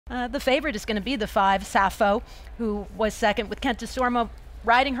The favorite is going to be the 5, Sappho, who was second, with Kent DeSormo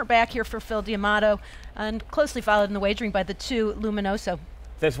riding her back here for Phil D'Amato, and closely followed in the wagering by the 2, Luminoso.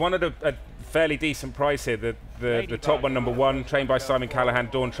 There's one at a fairly decent price here. The top one, number 1, trained by Simon Callahan,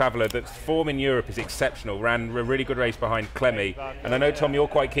 Dawn Traveller, that's form in Europe is exceptional. Ran a really good race behind Clemmy. And I know, Tom, you're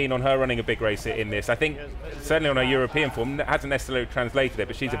quite keen on her running a big race in this. I think, certainly on her European form, hasn't necessarily translated it,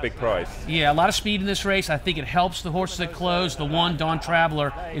 but she's a big price. Yeah, a lot of speed in this race. I think it helps the horses that close. The 1, Dawn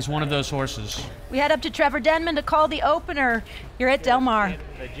Traveller, is one of those horses. We head up to Trevor Denman to call the opener here at Del Mar.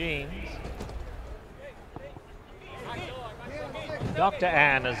 The jeans. Dr.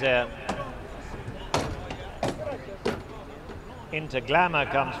 Anne is in. Into Glamour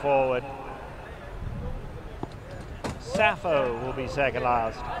comes forward. Sappho will be second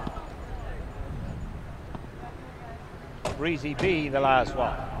last. Breezy Bee the last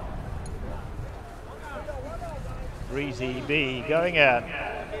one. Breezy Bee going in.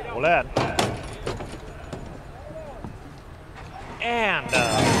 All in. And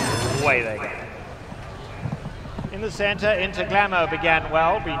away they go. In the center, Into Glamour began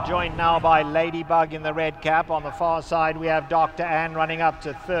well, being joined now by Ladybug in the red cap. On the far side, we have Dr. Anne running up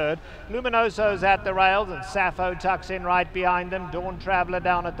to third. Luminoso's at the rails, and Sappho tucks in right behind them. Dawn Traveller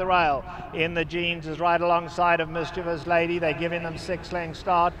down at the rail. In the jeans is right alongside of Mischievous Lady. They're giving them 6-length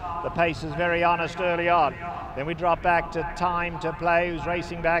start. The pace is very honest early on. Then we drop back to Time to Play, who's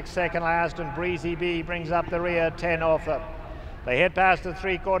racing back second last, and Breezy Bee brings up the rear, 10 off them. They head past the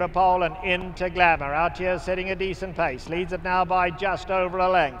 3/4 pole and Into Glamour. Out here setting a decent pace. Leads it now by just over a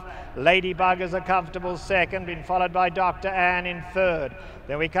length. Ladybug is a comfortable second, been followed by Dr. Anne in third.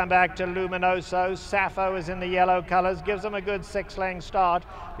 Then we come back to Luminoso. Sappho is in the yellow colours, gives them a good 6-length start.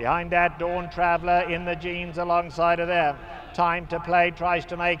 Behind that, Dawn Traveller in the jeans alongside of them. Time to Play tries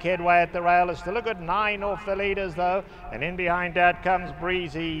to make headway at the rail. It's still a good 9 off the leaders though. And in behind that comes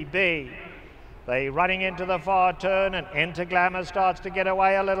Breezy Bee. They running into the far turn, and Into Glamour starts to get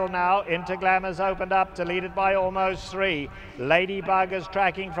away a little now. Into Glamour's opened up to lead it by almost 3. Ladybug is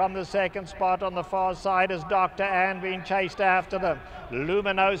tracking from the second spot. On the far side as Dr. Anne being chased after them.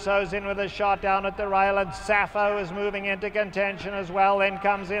 Luminoso's in with a shot down at the rail, and Sappho is moving into contention as well. Then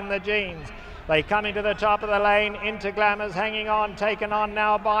comes in the jeans. They coming to the top of the lane. Into Glamour's hanging on, taken on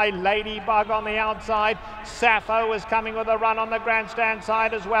now by Ladybug on the outside. Sappho is coming with a run on the grandstand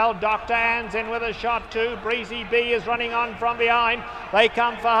side as well. Dr. Anne's in with a shot too. Breezy Bee is running on from behind. They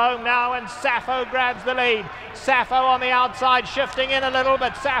come for home now, and Sappho grabs the lead. Sappho on the outside, shifting in a little,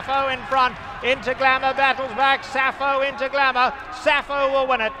 but Sappho in front. Into Glamour battles back. Sappho, Into Glamour. Sappho will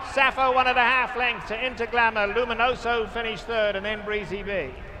win it. Sappho 1.5 lengths to Into Glamour. Luminoso finished third, and then Breezy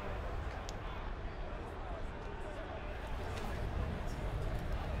Bee.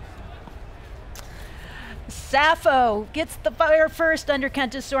 Sappho gets the fire first under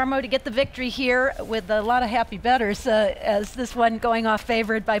Kent DeSormo to get the victory here with a lot of happy bettors as this one going off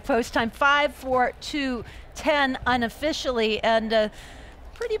favored by post time. 5, 4, 2, 10 unofficially, and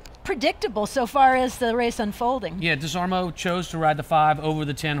pretty predictable so far as the race unfolding. Yeah, DeSormo chose to ride the 5 over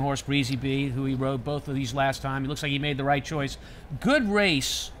the 10 horse Breezy Bee, who he rode both of these last time. It looks like he made the right choice. Good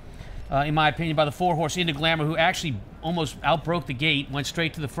race, in my opinion, by the 4 horse Into Glamour, who actually almost outbroke the gate, went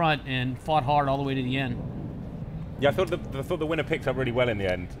straight to the front, and fought hard all the way to the end. Yeah, I thought the winner picked up really well in the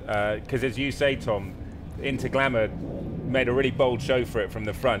end, because as you say, Tom, Into Glamour made a really bold show for it from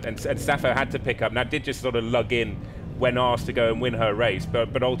the front, and Sappho had to pick up. Now, did just sort of lug in when asked to go and win her race,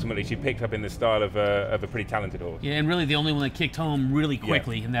 but ultimately she picked up in the style of a pretty talented horse. Yeah, and really the only one that kicked home really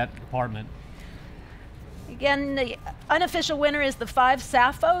quickly in that department. Again, the unofficial winner is the 5,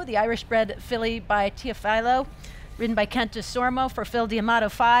 Sappho, the Irish-bred filly by Teofilo, ridden by Kent DeSormo for Phil D'Amato.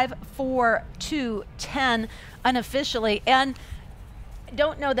 5, 4, 2, 10 unofficially. And I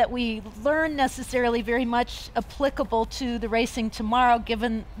don't know that we learn necessarily very much applicable to the racing tomorrow,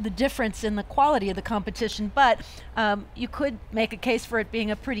 given the difference in the quality of the competition, but you could make a case for it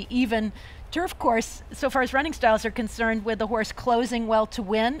being a pretty even turf course so far as running styles are concerned, with the horse closing well to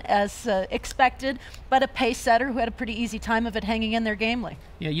win as expected, but a pace setter who had a pretty easy time of it hanging in there gamely.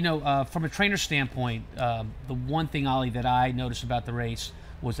 Yeah, you know, from a trainer standpoint, the one thing, Ollie, that I noticed about the race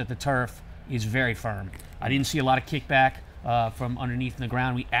was that the turf is very firm. I didn't see a lot of kickback from underneath in the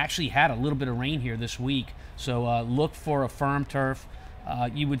ground. We actually had a little bit of rain here this week, so look for a firm turf.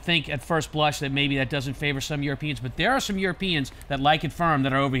 You would think at first blush that maybe that doesn't favor some Europeans, but there are some Europeans that like it firm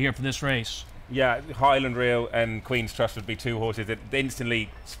that are over here for this race. Yeah, Highland Reel and Queen's Trust would be 2 horses that instantly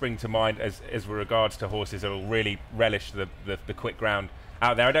spring to mind as regards to horses that will really relish the quick ground.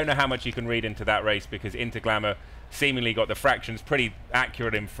 out there. I don't know how much you can read into that race because Into Glamour seemingly got the fractions pretty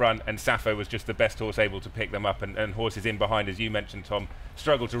accurate in front, and Sappho was just the best horse able to pick them up, and horses in behind, as you mentioned, Tom,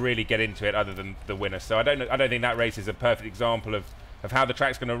 struggled to really get into it other than the winner. So I don't think that race is a perfect example of how the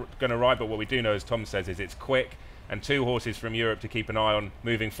track's going to ride, but what we do know, as Tom says, is it's quick, and 2 horses from Europe to keep an eye on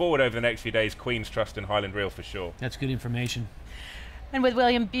moving forward over the next few days, Queen's Trust and Highland Reel for sure. That's good information. And with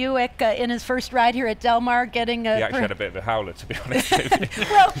William Buick in his first ride here at Del Mar, getting he actually had a bit of a howler, to be honest.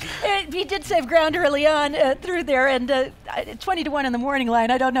 Well, he did save ground early on through there, and 20-1 in the morning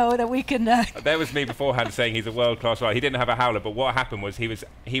line. I don't know that we can. There was me beforehand saying he's a world-class rider. He didn't have a howler, but what happened was he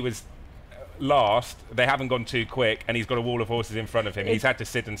was last. They haven't gone too quick, and he's got a wall of horses in front of him. He's had to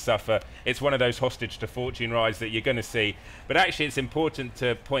sit and suffer. It's one of those hostage to fortune rides that you're going to see. But actually, it's important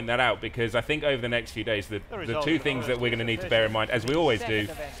to point that out because I think over the next few days, the 2 things that we're going to need to bear in mind, as we always do,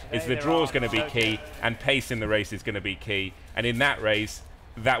 is the draw is going to be key, and pace in the race is going to be key. And in that race,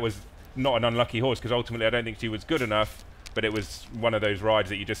 that was not an unlucky horse because ultimately I don't think she was good enough. But it was one of those rides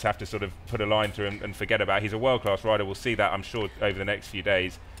that you just have to sort of put a line through and forget about. He's a world-class rider. We'll see that, I'm sure, over the next few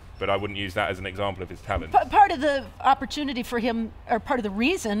days. But I wouldn't use that as an example of his talent. Part of the opportunity for him, or part of the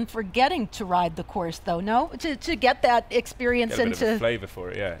reason for getting to ride the course, though, no? To get that experience get a and bit of a flavour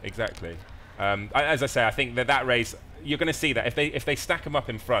for it, yeah, exactly. As I say, I think that race, you're going to see that if they stack them up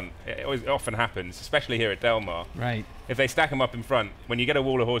in front, it often happens, especially here at Del Mar. Right. If they stack them up in front, when you get a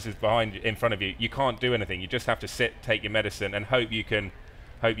wall of horses behind you, in front of you, you can't do anything. You just have to sit, take your medicine, and hope you can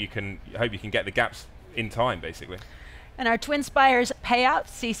get the gaps in time, basically. And our Twin Spires payout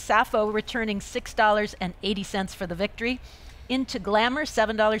sees Sappho returning $6.80 for the victory. Into Glamour,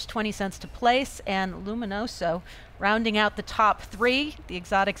 $7.20 to place, and Luminoso rounding out the top 3, the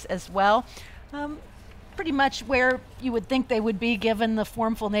exotics as well. Pretty much where you would think they would be given the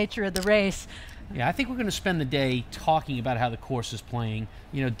formful nature of the race. Yeah, I think we're going to spend the day talking about how the course is playing.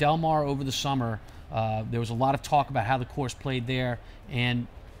 You know, Del Mar over the summer, there was a lot of talk about how the course played there, and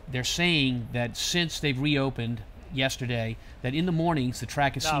they're saying that since they've reopened yesterday, that in the mornings the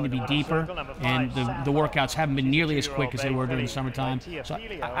track has seemed to be deeper, and the workouts haven't been nearly as quick as they were during the summertime. So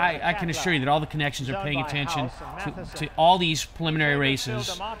I can assure you that all the connections are paying attention to all these preliminary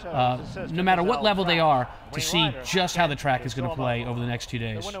races, no matter what level they are, to see just how the track is going to play over the next 2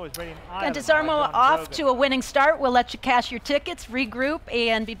 days. Cantus Armo off to a winning start. We'll let you cash your tickets, regroup,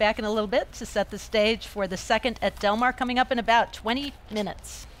 and be back in a little bit to set the stage for the second at Del Mar coming up in about 20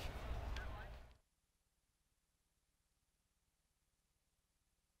 minutes.